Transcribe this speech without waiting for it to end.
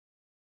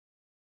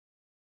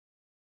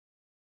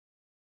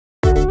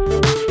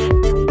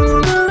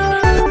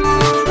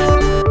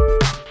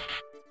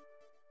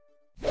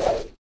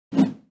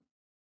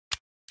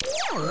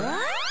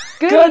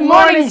Good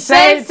morning,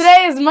 Saints!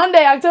 Today is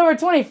Monday, October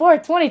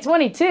 24th,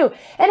 2022.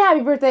 And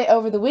happy birthday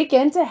over the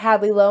weekend to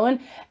Hadley Lowen,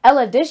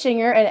 Ella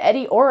Dishinger, and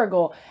Eddie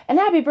Origel. And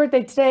happy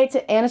birthday today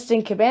to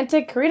Aniston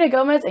Cabantic, Karina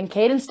Gomez, and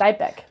Caden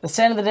Steipeck. The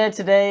saint of the day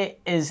today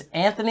is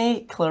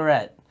Anthony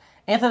Claret.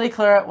 Anthony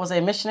Claret was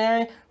a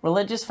missionary,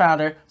 religious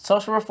founder,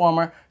 social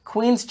reformer,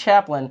 Queen's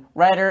chaplain,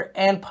 writer,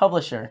 and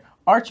publisher,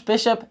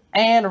 archbishop,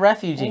 and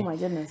refugee. Oh my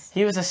goodness.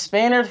 He was a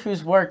Spaniard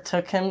whose work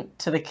took him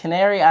to the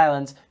Canary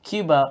Islands,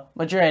 Cuba,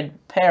 Madrid,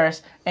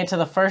 Paris, and to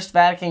the First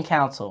Vatican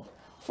Council.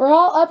 For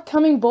all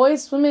upcoming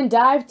boys swim and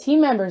dive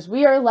team members,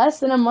 we are less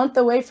than a month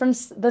away from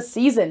the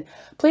season.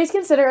 Please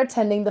consider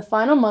attending the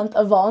final month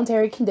of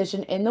voluntary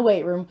condition in the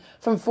weight room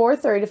from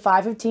 4:30 to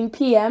 5:15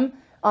 p.m.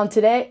 on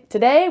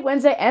today,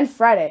 Wednesday, and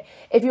Friday.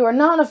 If you are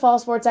not in a fall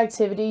sports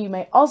activity, you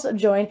may also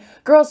join.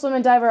 Girls swim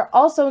and dive are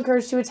also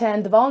encouraged to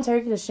attend the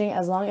voluntary conditioning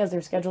as long as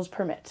their schedules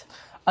permit.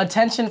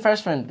 Attention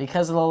freshmen,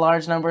 because of the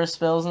large number of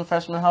spills in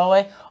freshman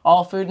hallway,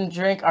 all food and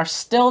drink are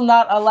still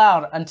not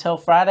allowed until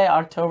Friday,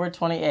 October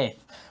 28th.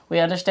 We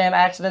understand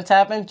accidents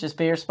happen, just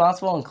be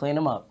responsible and clean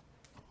them up.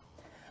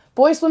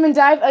 Boys swim and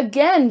dive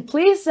again.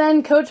 Please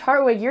send Coach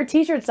Hartwig your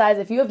t-shirt size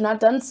if you have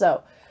not done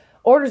so.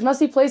 Orders must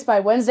be placed by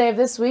Wednesday of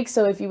this week,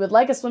 so if you would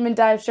like a swim and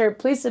dive shirt,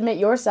 please submit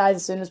your size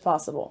as soon as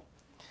possible.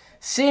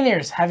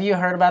 Seniors, have you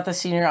heard about the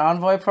Senior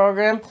Envoy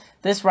program?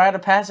 This rite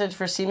of passage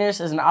for seniors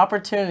is an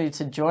opportunity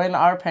to join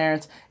our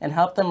parents and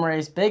help them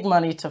raise big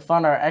money to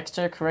fund our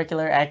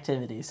extracurricular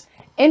activities.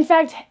 In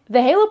fact,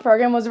 the HALO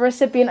program was a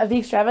recipient of the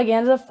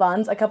extravaganza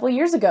funds a couple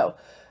years ago.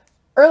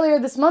 Earlier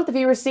this month, if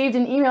you received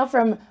an email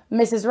from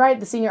Mrs. Wright,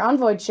 the Senior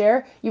Envoy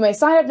Chair, you may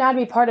sign up now to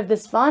be part of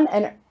this fun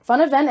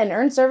event and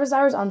earn service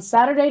hours on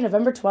Saturday,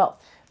 November 12th.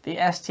 The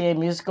STA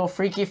musical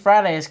Freaky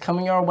Friday is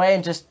coming your way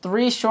in just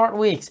 3 short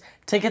weeks.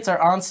 Tickets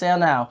are on sale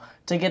now.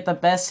 To get the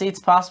best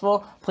seats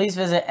possible, please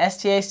visit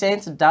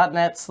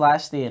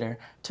stasaints.net/theater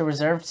to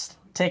reserve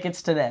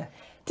tickets today.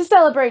 To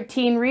celebrate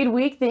Teen Read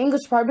Week, the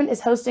English department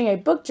is hosting a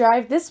book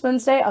drive this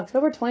Wednesday,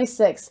 October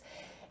 26th.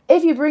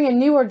 If you bring a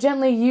new or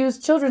gently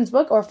used children's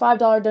book or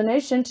 $5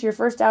 donation to your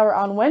first hour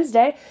on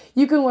Wednesday,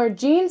 you can wear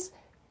jeans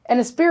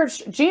or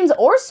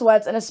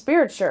sweats and a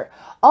spirit shirt.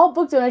 All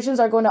book donations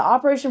are going to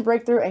Operation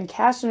Breakthrough and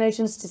cash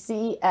donations to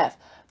CEF.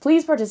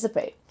 Please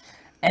participate.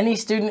 Any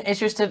student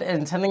interested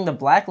in attending the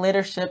Black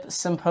Leadership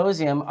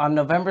Symposium on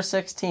November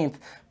 16th,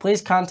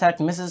 please contact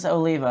Mrs.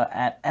 Oliva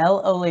at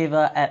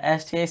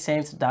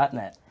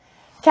loliva@stasaints.net.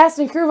 Cast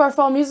and crew of our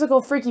fall musical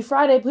Freaky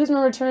Friday, please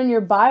remember to turn in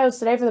your bios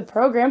today for the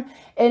program.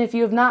 And if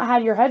you have not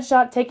had your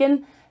headshot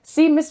taken,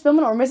 see Miss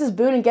Spillman or Mrs.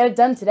 Boone and get it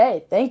done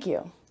today. Thank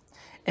you.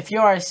 If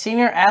you are a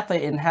senior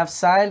athlete and have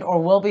signed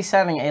or will be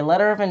signing a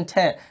letter of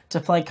intent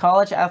to play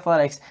college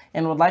athletics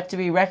and would like to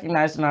be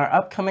recognized in our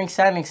upcoming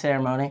signing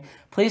ceremony,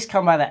 please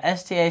come by the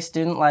STA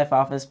Student Life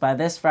office by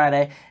this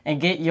Friday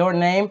and get your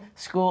name,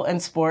 school, and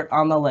sport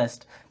on the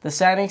list. The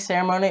signing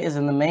ceremony is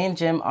in the main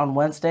gym on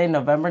Wednesday,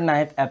 November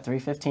 9th at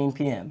 3:15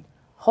 p.m.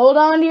 Hold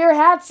on to your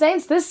hats,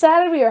 Saints. This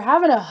Saturday we are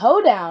having a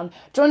hoedown.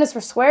 Join us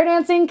for square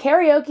dancing,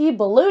 karaoke,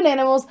 balloon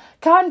animals,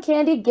 cotton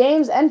candy,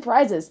 games, and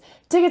prizes.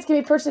 Tickets can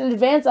be purchased in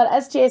advance on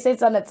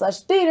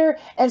stasaints.net/theater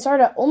and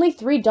start at only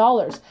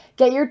 $3.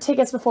 Get your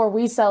tickets before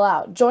we sell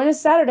out. Join us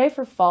Saturday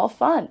for fall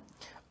fun.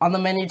 On the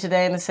menu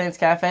today in the Saints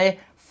Cafe,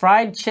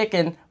 fried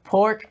chicken,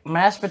 pork,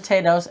 mashed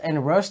potatoes,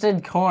 and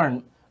roasted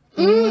corn.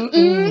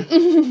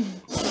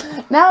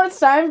 Now it's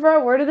time for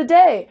our word of the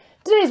day.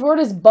 Today's word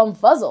is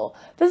bumfuzzle.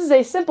 This is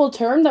a simple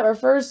term that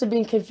refers to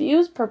being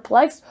confused,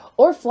 perplexed,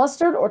 or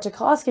flustered, or to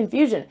cause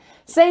confusion.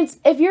 Saints,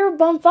 if you're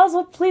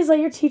bumfuzzled, please let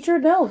your teacher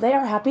know. They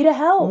are happy to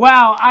help.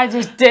 Wow, I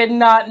just did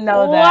not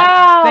know that.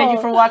 Wow. Thank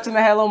you for watching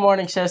the Halo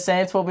Morning Show,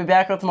 Saints. We'll be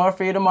back with more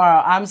for you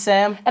tomorrow. I'm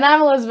Sam. And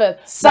I'm Elizabeth.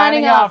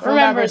 Signing off.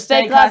 Remember,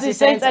 stay classy,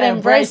 Saints, and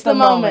embrace the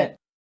moment.